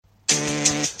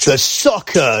The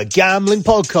Soccer Gambling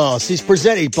Podcast is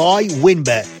presented by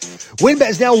WynnBET. WynnBET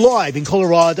is now live in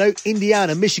Colorado,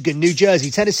 Indiana, Michigan, New Jersey,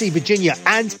 Tennessee, Virginia,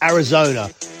 and Arizona.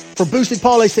 From boosted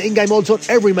parlays to in-game odds on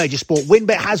every major sport,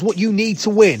 WynnBET has what you need to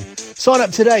win. Sign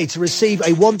up today to receive a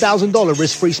 $1,000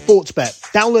 risk-free sports bet.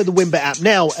 Download the WynnBET app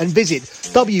now and visit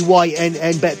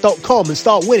wynnbet.com and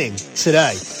start winning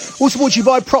today. Also brought to you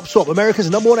by PropSwap, America's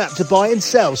 #1 app to buy and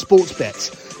sell sports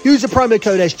bets. Use the promo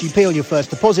code SGP on your first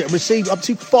deposit and receive up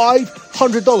to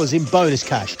 $500 in bonus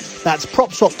cash. That's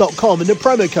PropSwap.com and the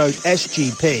promo code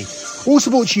SGP.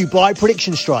 Also brought to you by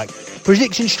Prediction Strike.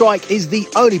 Prediction Strike is the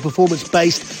only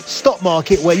performance-based stock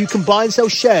market where you can buy and sell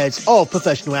shares of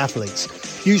professional athletes.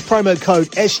 Use promo code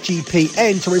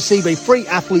SGPN to receive a free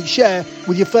athlete share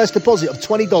with your first deposit of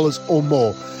 $20 or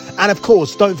more. And of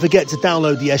course, don't forget to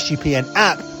download the SGPN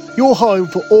app, your home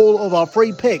for all of our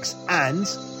free picks and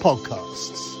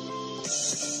podcasts.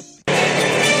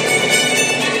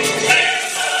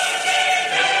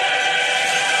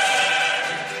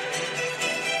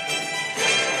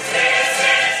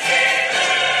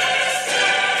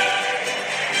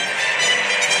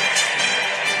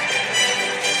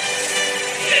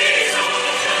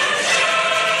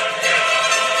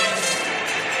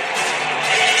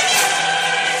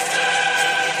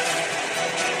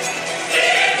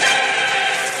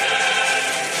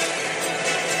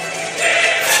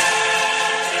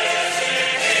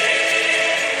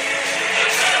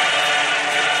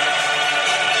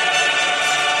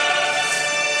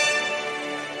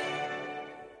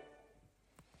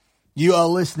 You are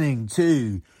listening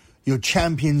to your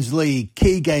Champions League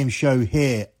key game show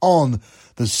here on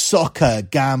the Soccer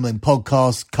Gambling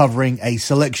Podcast, covering a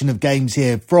selection of games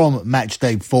here from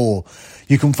Matchday 4.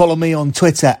 You can follow me on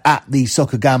Twitter at the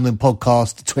Soccer Gambling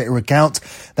Podcast Twitter account.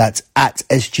 That's at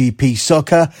SGP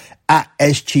Soccer, at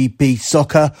SGP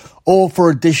Soccer. Or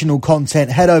for additional content,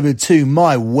 head over to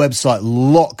my website,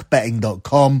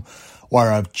 lockbetting.com.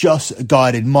 where I've just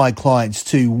guided my clients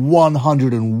to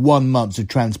 101 months of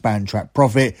transparent track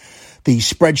profit. The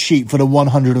spreadsheet for the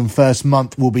 101st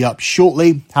month will be up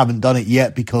shortly. Haven't done it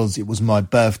yet because it was my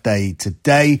birthday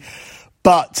today.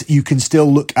 But you can still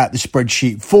look at the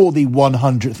spreadsheet for the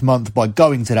 100th month by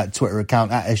going to that Twitter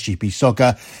account at SGP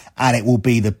Soccer, and it will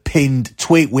be the pinned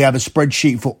tweet. We have a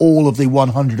spreadsheet for all of the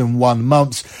 101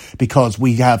 months because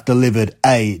we have delivered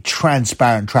a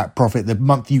transparent track profit. The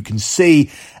month you can see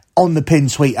on the pin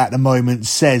tweet at the moment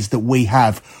says that we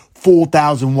have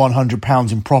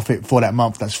 £4,100 in profit for that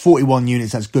month. That's 41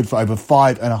 units. That's good for over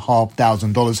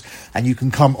 $5,500. And you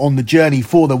can come on the journey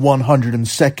for the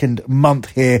 102nd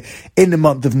month here in the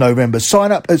month of November.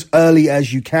 Sign up as early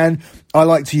as you can. I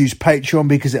like to use Patreon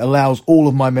because it allows all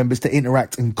of my members to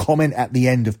interact and comment at the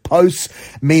end of posts,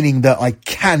 meaning that I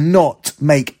cannot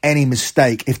make any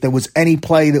mistake. If there was any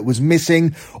play that was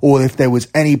missing, or if there was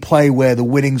any play where the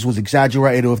winnings was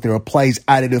exaggerated, or if there are plays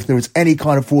added, if there was any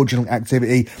kind of fraudulent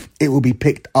activity, it will be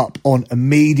picked up on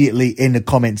immediately in the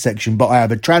comment section. But I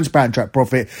have a transparent track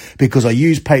profit because I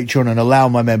use Patreon and allow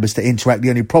my members to interact. The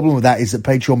only problem with that is that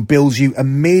Patreon bills you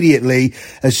immediately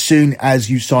as soon as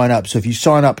you sign up. So if you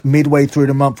sign up midway through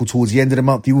the month or towards the end of the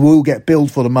month, you will get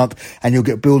billed for the month, and you'll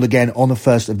get billed again on the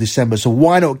 1st of December. So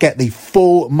why not get the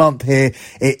full month here?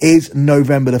 It is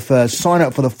November the 1st. Sign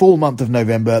up for the full month of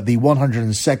November, the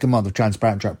 102nd month of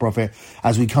transparent track profit.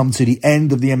 As we come to the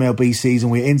end of the MLB season,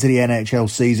 we're into the NHL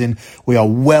season. We are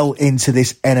well into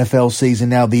this NFL season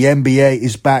now. The NBA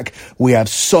is back. We have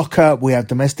soccer, we have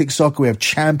domestic soccer, we have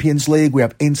Champions League, we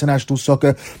have international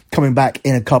soccer coming back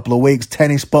in a couple of weeks.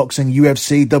 Tennis, boxing,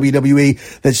 UFC, WWE.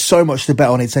 There's so much to bet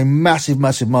on. It's a massive,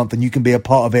 massive month, and you can be a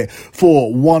part of it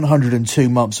for 102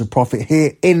 months of profit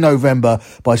here in November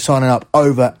by signing up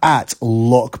over at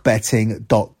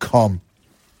lockbetting.com.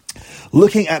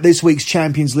 Looking at this week's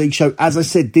Champions League show, as I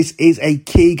said, this is a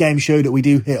key game show that we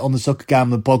do here on the Soccer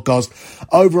Gambling Podcast.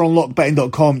 Over on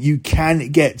lockbetting.com, you can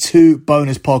get 2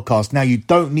 bonus podcasts. Now, you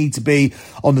don't need to be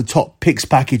on the top picks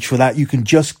package for that. You can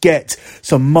just get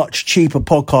some much cheaper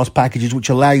podcast packages, which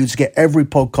allow you to get every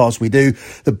podcast we do.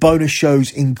 The bonus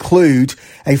shows include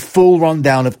a full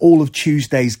rundown of all of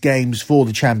Tuesday's games for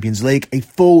the Champions League, a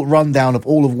full rundown of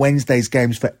all of Wednesday's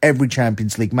games for every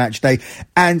Champions League match day,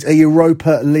 and a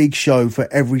Europa League show for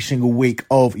every single week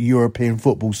of European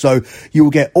football. So you will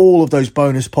get all of those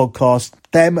bonus podcasts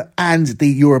them and the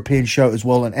European show as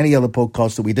well, and any other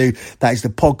podcast that we do. That is the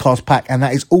podcast pack, and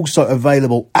that is also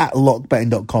available at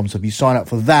lockbetting.com. So if you sign up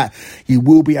for that, you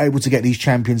will be able to get these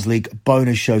Champions League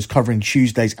bonus shows covering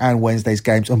Tuesdays and Wednesdays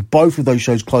games, and both of those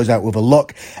shows close out with a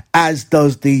lock, as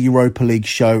does the Europa League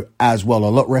show as well.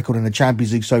 Our lock record in the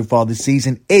Champions League so far this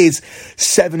season is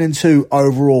 7-2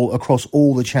 overall across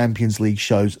all the Champions League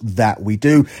shows that we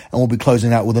do, and we'll be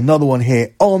closing out with another one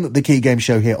here on the Key Game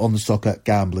Show here on the Soccer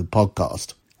Gambling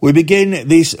Podcast. We begin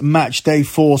this match day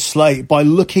 4 slate by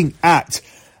looking at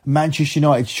Manchester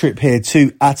United's trip here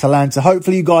to Atalanta.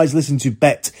 Hopefully you guys listen to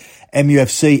Bet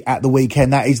MUFC at the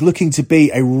weekend. That is looking to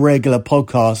be a regular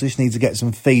podcast. Just need to get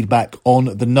some feedback on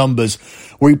the numbers.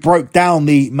 We broke down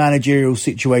the managerial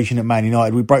situation at Man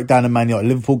United. We broke down the Man United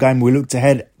Liverpool game. We looked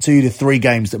ahead to the 3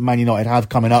 games that Man United have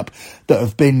coming up that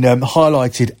have been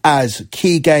highlighted as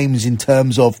key games in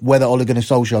terms of whether Ole Gunnar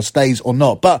Solskjaer stays or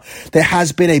not. But there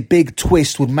has been a big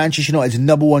twist with Manchester United's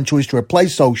number 1 choice to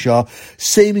replace Solskjaer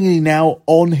seemingly now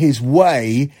on his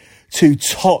way to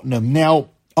Tottenham. Now,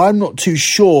 I'm not too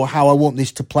sure how I want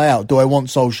this to play out. Do I want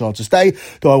Solskjaer to stay?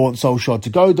 Do I want Solskjaer to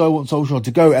go? Do I want Solskjaer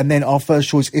to go? And then our first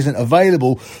choice isn't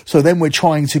available. So then we're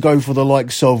trying to go for the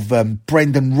likes of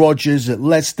Brendan Rodgers at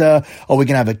Leicester. Are we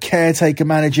going to have a caretaker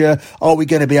manager? Are we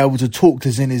going to be able to talk to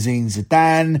Zinedine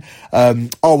Zidane?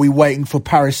 Are we waiting for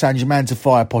Paris Saint-Germain to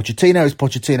fire Pochettino? Is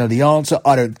Pochettino the answer?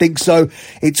 I don't think so.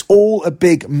 It's all a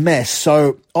big mess.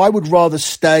 So I would rather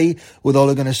stay with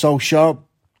Ole Gunnar Solskjaer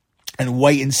and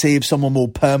wait and see if someone more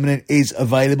permanent is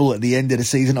available at the end of the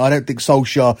season. I don't think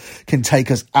Solskjaer can take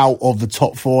us out of the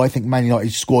top 4. I think Man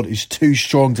United's squad is too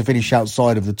strong to finish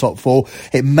outside of the top 4.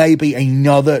 It may be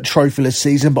another trophyless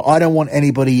season, but I don't want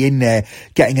anybody in there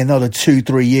getting another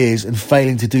 2-3 years and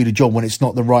failing to do the job when it's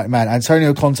not the right man.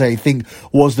 Antonio Conte, I think,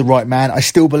 was the right man. I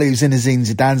still believe Zinedine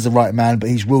Zidane's the right man, but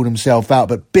he's ruled himself out.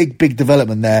 But big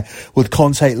development there with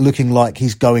Conte looking like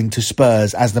he's going to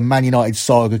Spurs as the Man United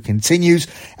saga continues,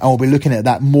 and we'll be looking at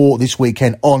that more this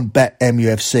weekend on Bet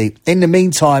MUFC. In the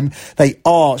meantime, they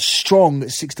are strong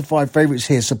 6-5 favourites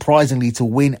here, surprisingly, to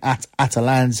win at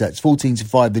Atalanta. It's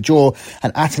 14-5 the draw,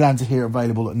 and Atalanta here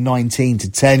available at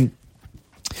 19-10.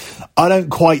 I don't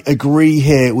quite agree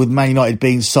here with Man United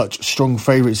being such strong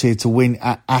favourites here to win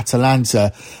at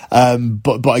Atalanta,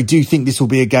 but I do think this will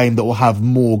be a game that will have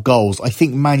more goals. I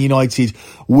think Man United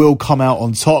will come out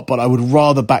on top, but I would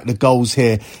rather back the goals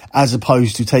here as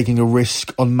opposed to taking a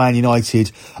risk on Man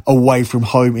United away from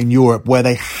home in Europe, where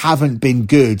they haven't been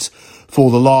good for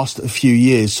the last few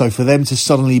years. So for them to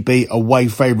suddenly be away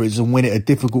favourites and win at a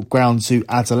difficult ground to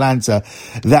Atalanta,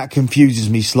 that confuses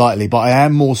me slightly. But I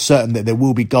am more certain that there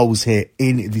will be goals here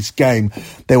in this game.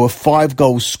 There were 5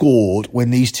 goals scored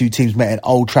when these two teams met at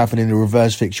Old Trafford in a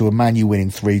reverse fixture with Man U winning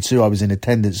 3-2. I was in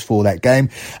attendance for that game.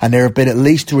 And there have been at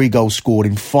least 3 goals scored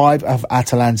in 5 of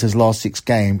Atalanta's last 6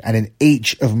 games and in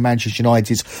each of Manchester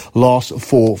United's last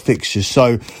 4 fixtures.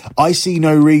 So I see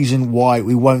no reason why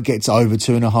we won't get to over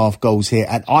 2.5 goals here,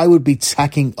 and I would be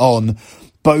tacking on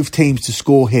both teams to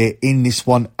score here in this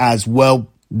one as well.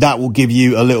 That will give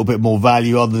you a little bit more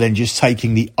value other than just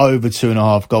taking the over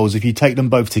 2.5 goals. If you take them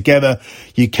both together,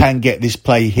 you can get this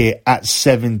play here at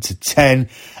 7-10.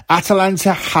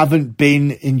 Atalanta haven't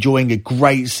been enjoying a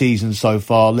great season so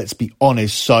far, let's be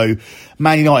honest. So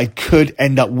Man United could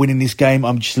end up winning this game.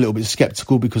 I'm just a little bit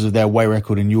sceptical because of their away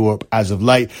record in Europe as of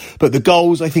late. But the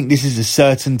goals, I think this is a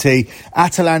certainty.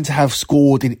 Atalanta have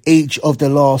scored in each of the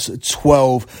last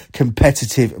 12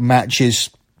 competitive matches.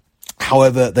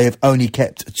 However, they have only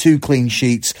kept 2 clean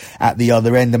sheets at the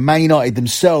other end. The Man United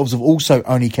themselves have also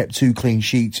only kept 2 clean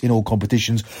sheets in all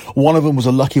competitions. One of them was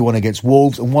a lucky one against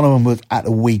Wolves, and one of them was at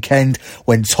the weekend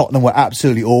when Tottenham were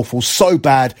absolutely awful. So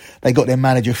bad, they got their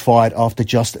manager fired after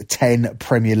just 10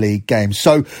 Premier League games.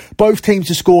 So both teams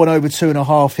to score an over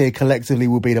 2.5 here collectively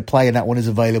will be the play, and that one is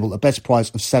available at a best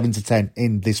price of 7-10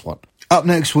 in this one. Up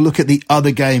next, we'll look at the other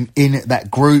game in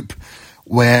that group,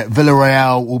 where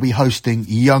Villarreal will be hosting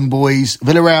Young Boys.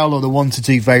 Villarreal are the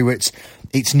 1-2 favourites.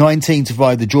 It's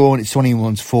 19-5 the draw, and it's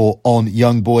 21-4 on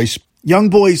Young Boys. Young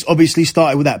Boys obviously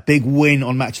started with that big win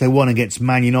on match day 1 against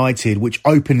Man United, which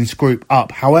opened this group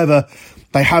up. However,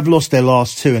 they have lost their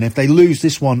last 2, and if they lose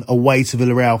this one away to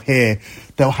Villarreal here,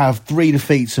 they'll have 3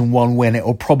 defeats and 1 win. It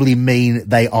will probably mean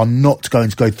they are not going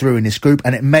to go through in this group,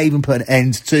 and it may even put an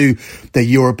end to the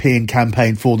European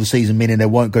campaign for the season, meaning they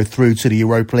won't go through to the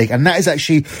Europa League. And that is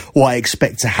actually what I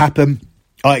expect to happen.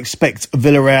 I expect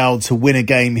Villarreal to win a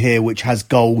game here which has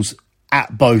goals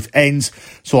at both ends.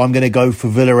 So I'm going to go for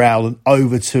Villarreal and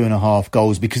over 2.5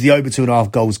 goals, because the over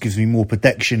 2.5 goals gives me more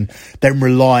protection than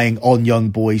relying on young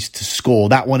boys to score.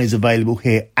 That one is available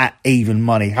here at even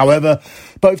money. However,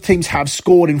 both teams have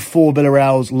scored in 4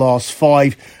 Villarreal's last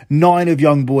 5. 9 of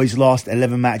young boys' last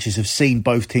 11 matches have seen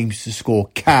both teams to score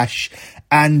cash.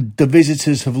 And the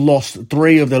visitors have lost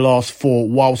 3 of their last 4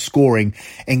 while scoring,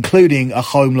 including a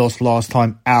home loss last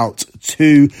time out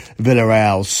to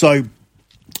Villarreal. So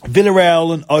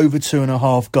Villarreal and over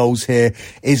 2.5 goals here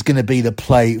is going to be the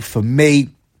play for me.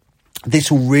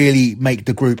 This will really make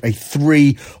the group a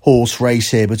 3-horse race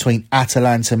here between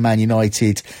Atalanta, Man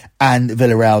United and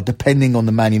Villarreal, depending on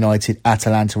the Man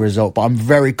United-Atalanta result. But I'm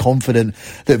very confident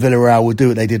that Villarreal will do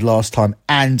what they did last time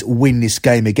and win this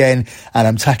game again. And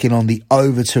I'm tacking on the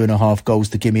over 2.5 goals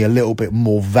to give me a little bit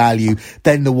more value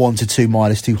than the 1 to 2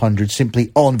 minus 200,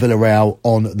 simply on Villarreal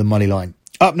on the money line.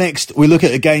 Up next, we look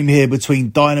at a game here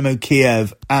between Dynamo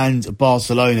Kiev and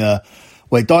Barcelona,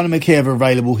 where Dynamo Kiev are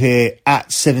available here at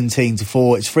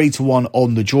 17-4. It's 3-1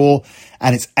 on the draw,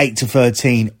 and it's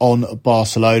 8-13 on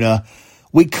Barcelona.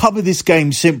 We cover this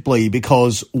game simply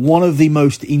because one of the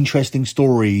most interesting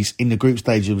stories in the group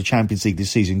stage of the Champions League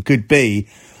this season could be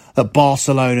that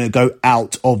Barcelona go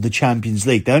out of the Champions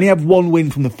League. They only have 1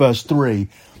 win from the first 3.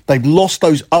 They've lost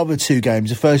those other 2 games,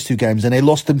 the first 2 games, and they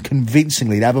lost them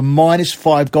convincingly. They have a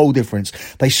 -5 goal difference.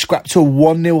 They scrapped to a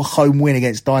 1-0 home win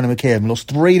against Dynamo Kiev and lost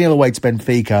 3-0 away to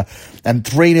Benfica and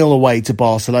 3-0 away to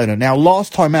Barcelona. Now,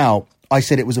 last time out, I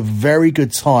said it was a very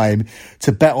good time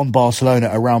to bet on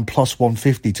Barcelona around plus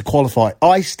 150 to qualify.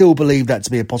 I still believe that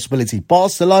to be a possibility.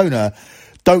 Barcelona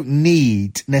don't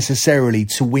need necessarily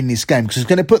to win this game because it's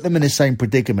going to put them in the same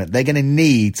predicament. They're going to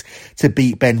need to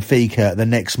beat Benfica the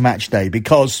next match day,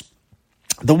 because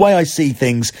the way I see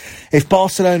things, if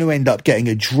Barcelona end up getting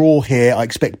a draw here, I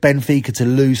expect Benfica to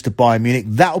lose to Bayern Munich.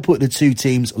 That will put the 2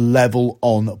 teams level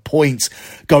on points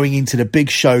going into the big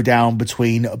showdown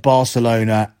between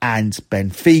Barcelona and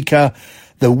Benfica.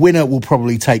 The winner will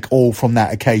probably take all from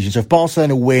that occasion. So if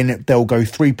Barcelona win, they'll go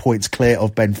 3 points clear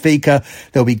of Benfica.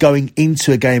 They'll be going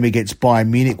into a game against Bayern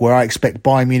Munich, where I expect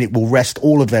Bayern Munich will rest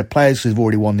all of their players who've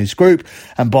already won this group,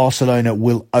 and Barcelona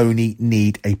will only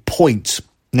need a point.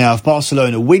 Now, if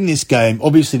Barcelona win this game,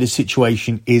 obviously the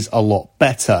situation is a lot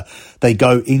better. They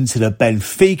go into the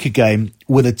Benfica game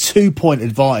with a 2-point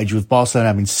advantage, with Barcelona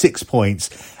having 6 points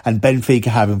and Benfica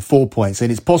having 4 points. And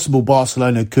it's possible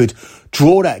Barcelona could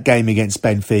draw that game against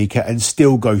Benfica and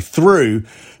still go through,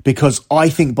 because I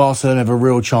think Barcelona have a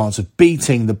real chance of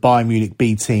beating the Bayern Munich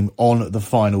B team on the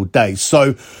final day.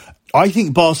 So I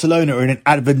think Barcelona are in an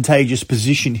advantageous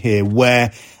position here,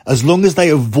 where as long as they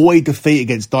avoid defeat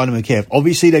against Dynamo Kiev,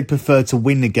 obviously they'd prefer to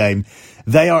win the game.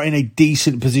 They are in a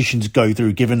decent position to go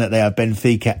through, given that they have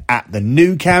Benfica at the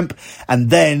Nou Camp, and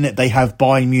then they have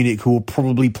Bayern Munich, who will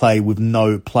probably play with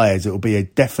no players. It will be a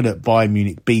definite Bayern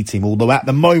Munich B team. Although at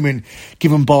the moment,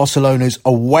 given Barcelona's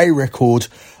away record,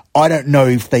 I don't know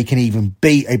if they can even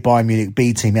beat a Bayern Munich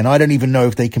B team, and I don't even know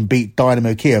if they can beat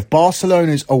Dynamo Kiev.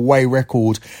 Barcelona's away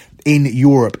record in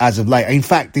Europe as of late, in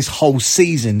fact, this whole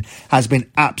season has been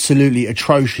absolutely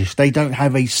atrocious. They don't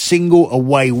have a single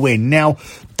away win. Now,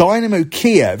 Dynamo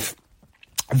Kiev,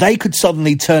 they could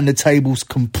suddenly turn the tables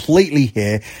completely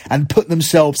here and put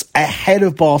themselves ahead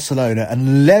of Barcelona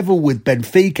and level with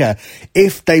Benfica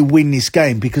if they win this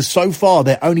game, because so far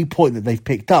their only point that they've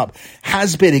picked up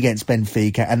has been against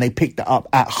Benfica, and they picked it up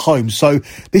at home. So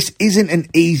this isn't an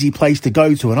easy place to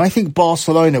go to, and I think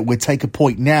Barcelona would take a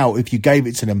point now if you gave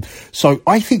it to them. So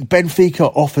I think Benfica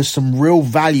offers some real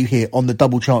value here on the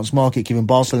double chance market, given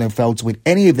Barcelona failed to win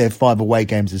any of their 5 away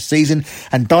games this season,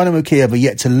 and Dynamo Kiev are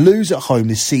yet to lose at home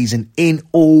this season in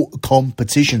all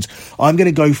competitions. I'm going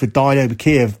to go for Dynamo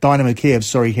Kiev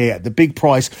here at the big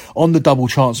price on the double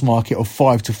chance market of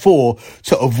 5-4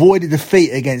 to avoid a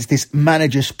defeat against this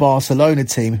manager's Barcelona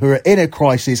team, who are in a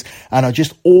crisis and are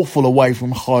just awful away from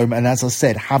home, and as I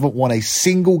said, haven't won a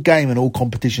single game in all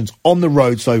competitions on the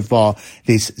road so far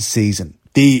this season.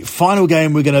 The final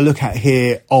game we're going to look at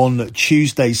here on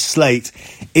Tuesday's slate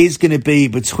is going to be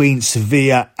between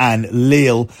Sevilla and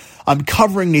Lille. I'm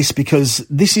covering this because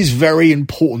this is very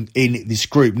important in this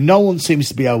group. No one seems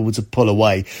to be able to pull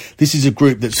away. This is a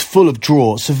group that's full of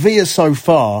draw. Sevilla so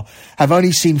far have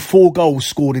only seen 4 goals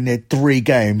scored in their 3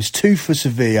 games, 2 for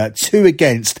Sevilla, 2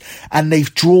 against, and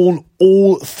they've drawn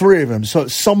all 3 of them. So at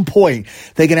some point,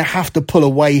 they're going to have to pull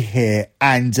away here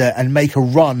and make a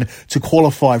run to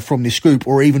qualify from this group,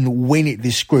 or even win it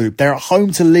this group. They're at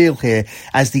home to Lille here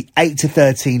as the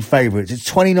 8-13 favourites. It's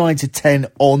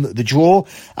 29-10 on the draw,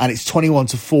 and and it's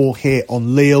 21-4 here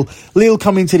on Lille. Lille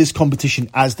come into this competition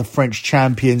as the French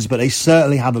champions, but they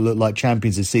certainly haven't looked like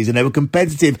champions this season. They were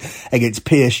competitive against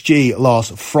PSG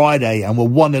last Friday and were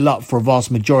 1-0 up for a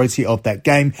vast majority of that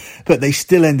game, but they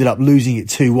still ended up losing it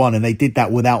 2-1, and they did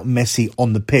that without Messi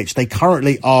on the pitch. They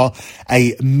currently are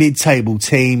a mid-table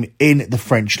team in the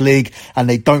French league, and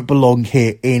they don't belong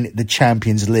here in the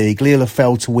Champions League. Lille have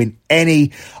failed to win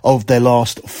any of their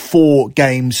last 4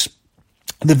 games.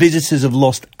 The visitors have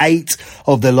lost 8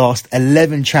 of their last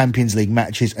 11 Champions League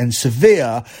matches, and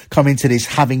Sevilla come into this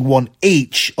having won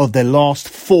each of their last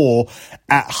 4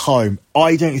 at home.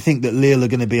 I don't think that Lille are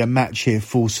going to be a match here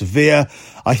for Sevilla.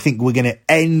 I think we're going to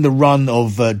end the run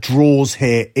of draws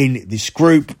here in this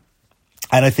group.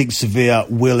 And I think Sevilla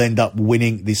will end up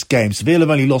winning this game. Sevilla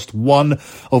have only lost 1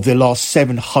 of their last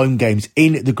 7 home games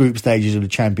in the group stages of the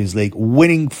Champions League,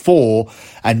 winning 4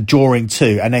 and drawing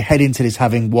 2. And they head into this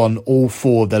having won all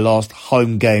 4 of their last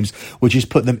home games, which has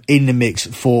put them in the mix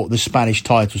for the Spanish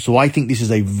title. So I think this is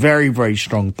a very, very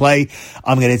strong play.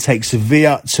 I'm going to take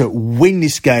Sevilla to win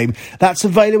this game. That's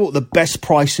available at the best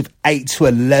price of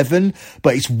 8-11,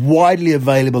 but it's widely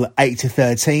available at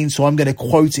 8-13. So I'm going to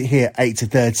quote it here,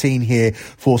 8-13 here,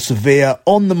 for Sevilla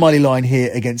on the money line here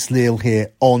against Lille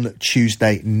here on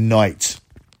Tuesday night.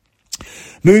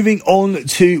 Moving on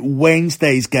to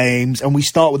Wednesday's games, and we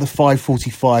start with a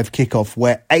 5:45 kickoff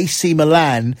where AC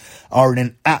Milan are in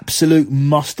an absolute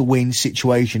must-win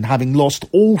situation, having lost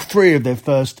all 3 of their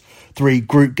first 3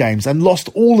 group games and lost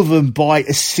all of them by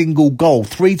a single goal.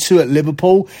 3-2 at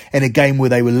Liverpool in a game where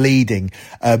they were leading.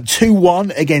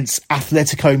 2-1 against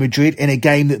Atletico Madrid in a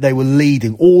game that they were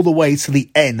leading all the way to the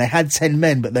end. They had 10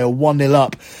 men, but they were 1-0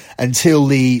 up until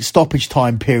the stoppage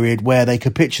time period where they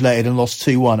capitulated and lost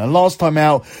 2-1. And last time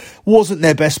out wasn't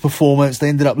their best performance. They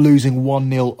ended up losing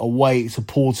 1-0 away to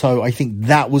Porto. I think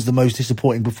that was the most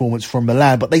disappointing performance from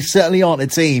Milan, but they certainly aren't a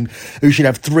team who should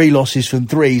have 3 losses from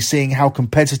 3, seeing how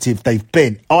competitive they've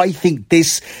been. I think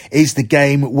this is the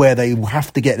game where they will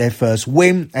have to get their first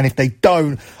win, and if they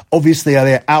don't, obviously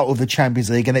they're out of the Champions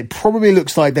League, and it probably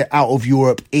looks like they're out of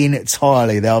Europe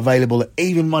entirely. They're available at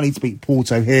even money to beat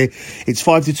Porto here. It's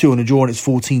 5-2 on a draw, and it's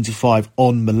 14-5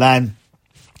 on Milan.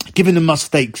 Given the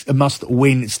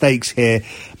must-win stakes here,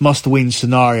 must-win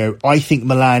scenario, I think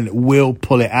Milan will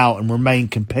pull it out and remain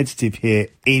competitive here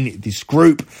in this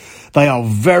group. They are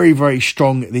very, very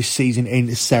strong this season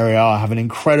in Serie A, have an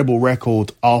incredible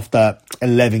record after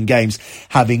 11 games,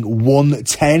 having won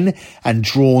 10 and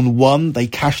drawn 1. They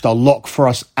cashed a lock for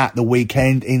us at the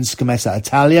weekend in Scommessa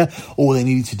Italia. All they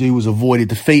needed to do was avoid a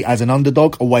defeat as an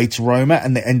underdog away to Roma,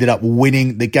 and they ended up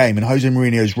winning the game. And Jose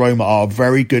Mourinho's Roma are a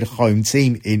very good home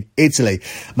team in Italy.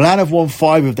 Milan have won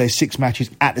 5 of their 6 matches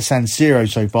at the San Siro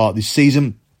so far this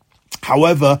season.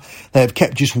 However, they have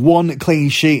kept just 1 clean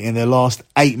sheet in their last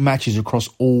 8 matches across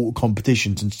all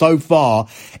competitions. And so far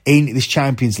in this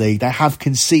Champions League, they have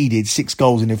conceded 6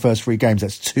 goals in their first 3 games.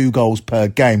 That's 2 goals per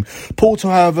game. Porto,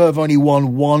 however, have only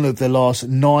won 1 of their last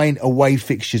 9 away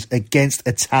fixtures against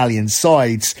Italian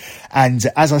sides. And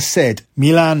as I said,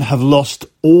 Milan have lost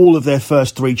all of their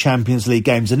first 3 Champions League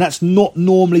games, and that's not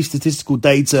normally statistical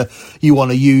data you want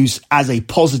to use as a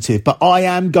positive, but I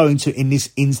am going to in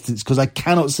this instance because I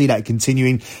cannot see that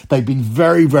continuing. They've been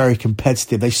very, very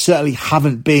competitive. They certainly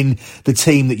haven't been the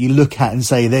team that you look at and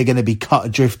say they're going to be cut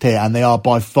adrift here, and they are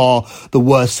by far the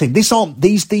worst team.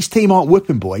 These team aren't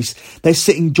whipping boys. They're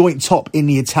sitting joint top in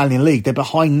the Italian league. They're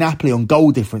behind Napoli on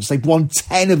goal difference. They've won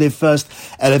 10 of their first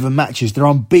 11 matches. They're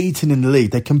unbeaten in the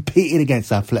league. They competed against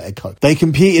Atletico. They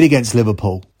competed against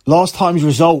Liverpool. Last time's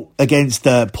result against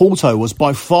Porto was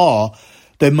by far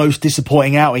their most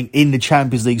disappointing outing in the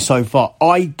Champions League so far.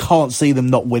 I can't see them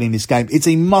not winning this game. It's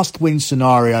a must-win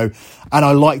scenario, and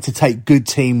I like to take good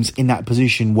teams in that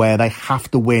position where they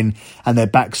have to win and their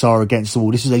backs are against the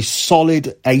wall. This is a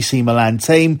solid AC Milan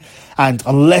team, and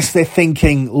unless they're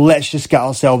thinking, let's just get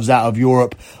ourselves out of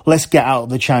Europe, let's get out of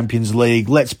the Champions League,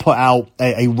 let's put out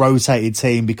a rotated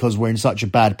team because we're in such a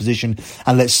bad position,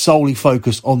 and let's solely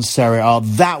focus on Serie A,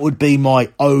 that would be my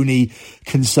only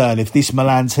concern. If this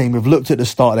Milan team have looked at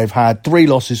the start they've had, 3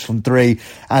 losses from 3,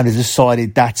 and has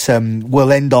decided that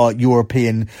we'll end our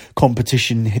European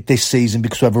competition this season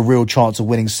because we have a real chance of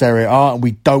winning Serie A, and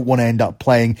we don't want to end up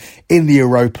playing in the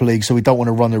Europa League, so we don't want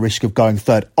to run the risk of going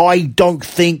third. I don't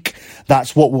think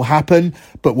that's what will happen,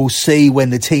 but we'll see when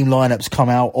the team lineups come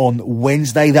out on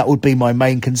Wednesday. That would be my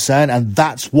main concern, and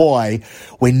that's why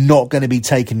we're not going to be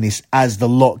taking this as the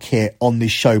lock here on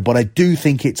this show. But I do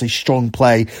think it's a strong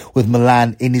play with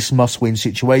Milan in this must-win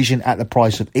situation at the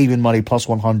price of even money plus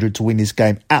 100 to win this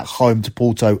game at home to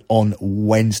Porto on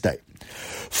Wednesday.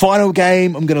 Final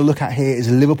game I'm going to look at here is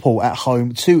Liverpool at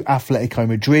home to Atletico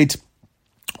Madrid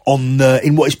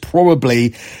in what is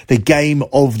probably the game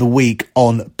of the week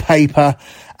on paper.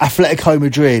 Atletico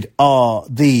Madrid are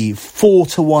the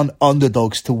 4-1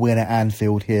 underdogs to win at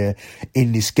Anfield here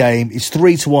in this game. It's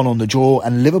 3-1 on the draw,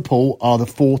 and Liverpool are the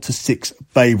 4-6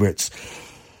 favourites.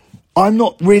 I'm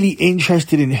not really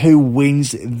interested in who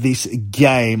wins this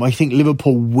game. I think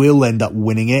Liverpool will end up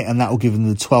winning it, and that will give them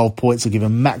the 12 points, will give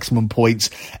them maximum points,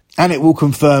 and it will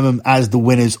confirm them as the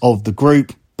winners of the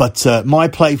group. But my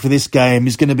play for this game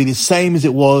is going to be the same as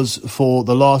it was for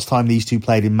the last time these two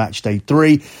played in match day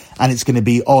 3. And it's going to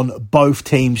be on both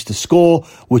teams to score,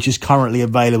 which is currently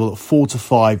available at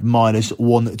 4-5 minus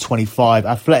 125.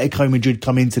 Atletico Madrid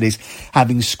come into this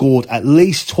having scored at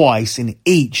least twice in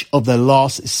each of their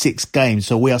last 6 games.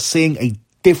 So we are seeing a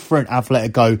different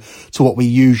Atletico to what we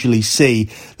usually see.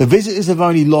 The visitors have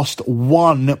only lost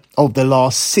 1 of their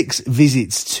last 6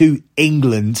 visits to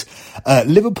England.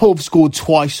 Liverpool have scored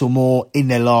twice or more in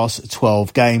their last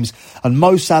 12 games, and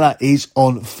Mo Salah is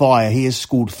on fire. He has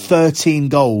scored 13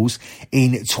 goals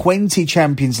in 20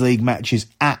 Champions League matches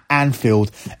at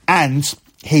Anfield, and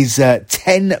his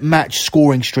 10-match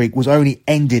scoring streak was only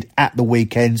ended at the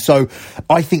weekend. So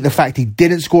I think the fact he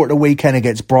didn't score at the weekend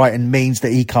against Brighton means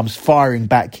that he comes firing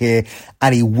back here,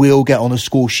 and he will get on the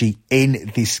score sheet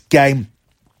in this game.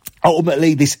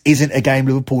 Ultimately, this isn't a game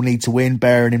Liverpool need to win,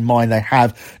 bearing in mind they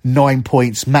have 9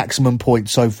 points, maximum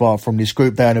points so far from this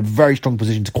group. They're in a very strong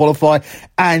position to qualify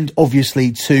and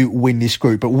obviously to win this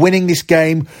group. But winning this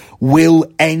game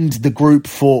will end the group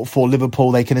for Liverpool.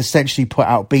 They can essentially put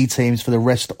out B teams for the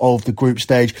rest of the group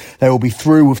stage. They will be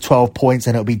through with 12 points,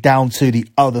 and it'll be down to the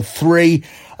other 3.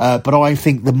 But I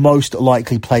think the most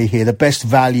likely play here, the best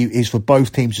value, is for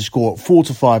both teams to score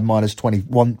 4-5 minus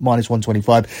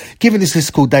 125. Given this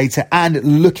statistical data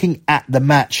and looking at the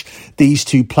match these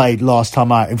two played last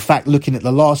time out, in fact, looking at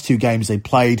the last 2 games they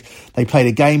played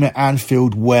a game at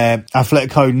Anfield where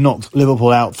Atletico knocked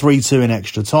Liverpool out 3-2 in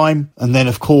extra time. And then,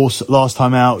 of course, last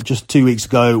time out, just 2 weeks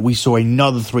ago, we saw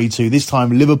another 3-2. This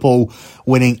time, Liverpool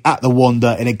winning at the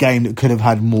Wanda in a game that could have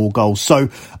had more goals. So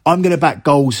I'm going to back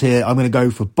goals here. I'm going to go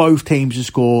for both teams to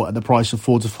score at the price of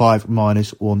 4-5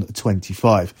 minus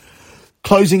 125.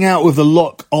 Closing out with the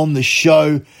lock on the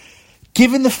show.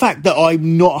 Given the fact that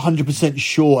I'm not 100%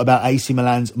 sure about AC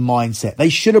Milan's mindset, they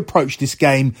should approach this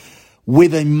game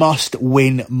with a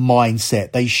must-win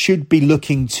mindset. They should be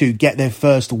looking to get their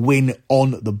first win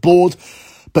on the board.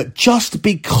 But just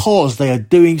because they are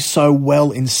doing so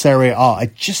well in Serie A, I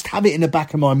just have it in the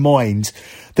back of my mind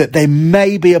that there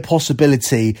may be a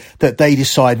possibility that they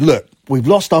decide, look, we've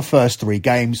lost our first 3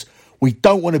 games. We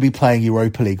don't want to be playing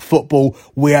Europa League football.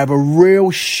 We have a real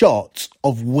shot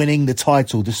of winning the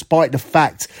title, despite the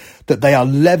fact that they are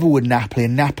level with Napoli,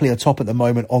 and Napoli are top at the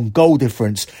moment on goal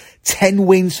difference. 10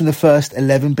 wins from the first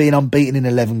 11, being unbeaten in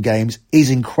 11 games,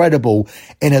 is incredible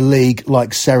in a league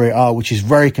like Serie A, which is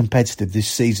very competitive this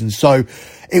season. So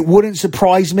it wouldn't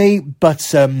surprise me,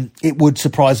 but it would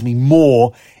surprise me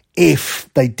more if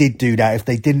they did do that, if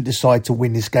they didn't decide to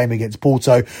win this game against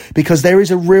Porto, because there is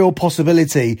a real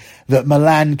possibility that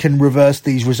Milan can reverse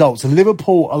these results. And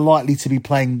Liverpool are likely to be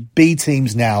playing B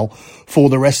teams now for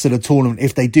the rest of the tournament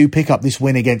if they do pick up this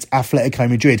win against Atletico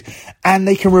Madrid. And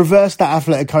they can reverse that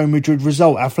Atletico Madrid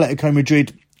result. Atletico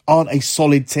Madrid aren't a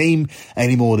solid team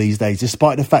anymore these days.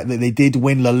 Despite the fact that they did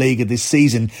win La Liga this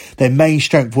season, their main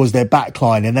strength was their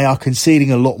backline, and they are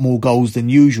conceding a lot more goals than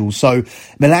usual. So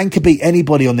Milan could beat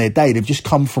anybody on their day. They've just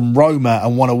come from Roma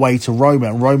and won away to Roma,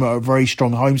 and Roma are a very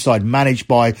strong home side managed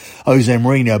by Jose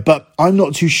Mourinho. But I'm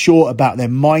not too sure about their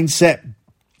mindset.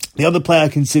 The other player I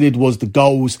considered was the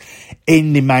goals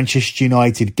in the Manchester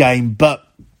United game, but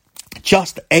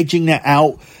just edging that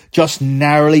out, just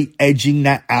narrowly edging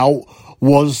that out,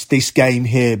 was this game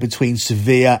here between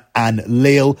Sevilla and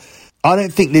Lille. I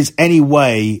don't think there's any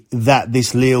way that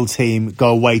this Lille team go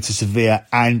away to Sevilla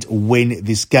and win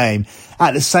this game.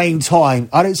 At the same time,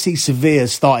 I don't see Sevilla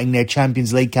starting their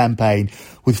Champions League campaign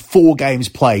with 4 games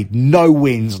played, no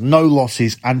wins, no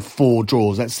losses, and 4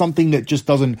 draws. That's something that just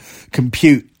doesn't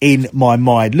compute in my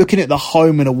mind. Looking at the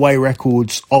home and away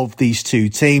records of these two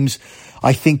teams,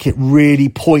 I think it really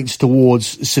points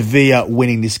towards Sevilla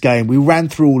winning this game. We ran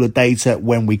through all the data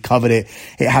when we covered it.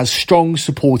 It has strong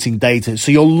supporting data.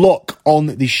 So your lock on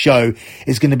this show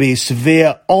is going to be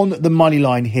Sevilla on the money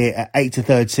line here at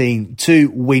 8-13 to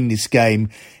win this game.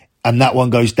 And that one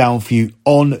goes down for you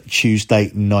on Tuesday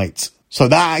night. So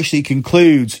that actually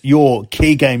concludes your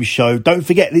Key Game show. Don't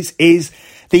forget, this is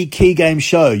the Key Game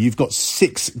show. You've got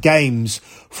 6 games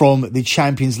from the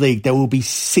Champions League. There will be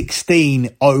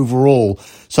 16 overall.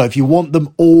 So if you want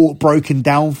them all broken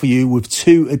down for you with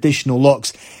 2 additional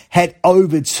locks, head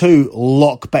over to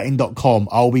lockbetting.com.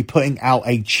 I'll be putting out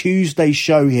a Tuesday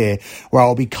show here where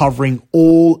I'll be covering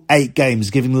all 8 games,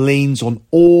 giving leans on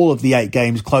all of the 8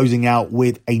 games, closing out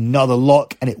with another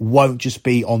lock, and it won't just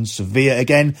be on Sevilla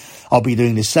again. I'll be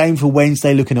doing the same for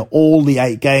Wednesday, looking at all the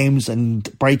 8 games and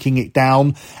breaking it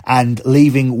down and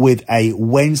leaving with a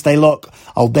Wednesday lock.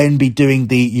 I'll then be doing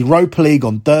the Europa League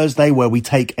on Thursday, where we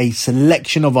take a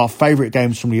selection of our favourite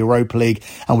games from the Europa League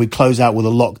and we close out with a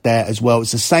lock there as well.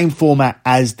 It's the same format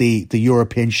as the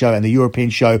European show, and the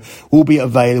European show will be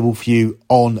available for you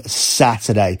on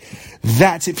Saturday.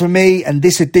 That's it from me and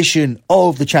this edition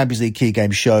of the Champions League Key Game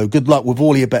Show. Good luck with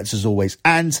all your bets as always,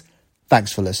 and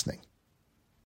thanks for listening.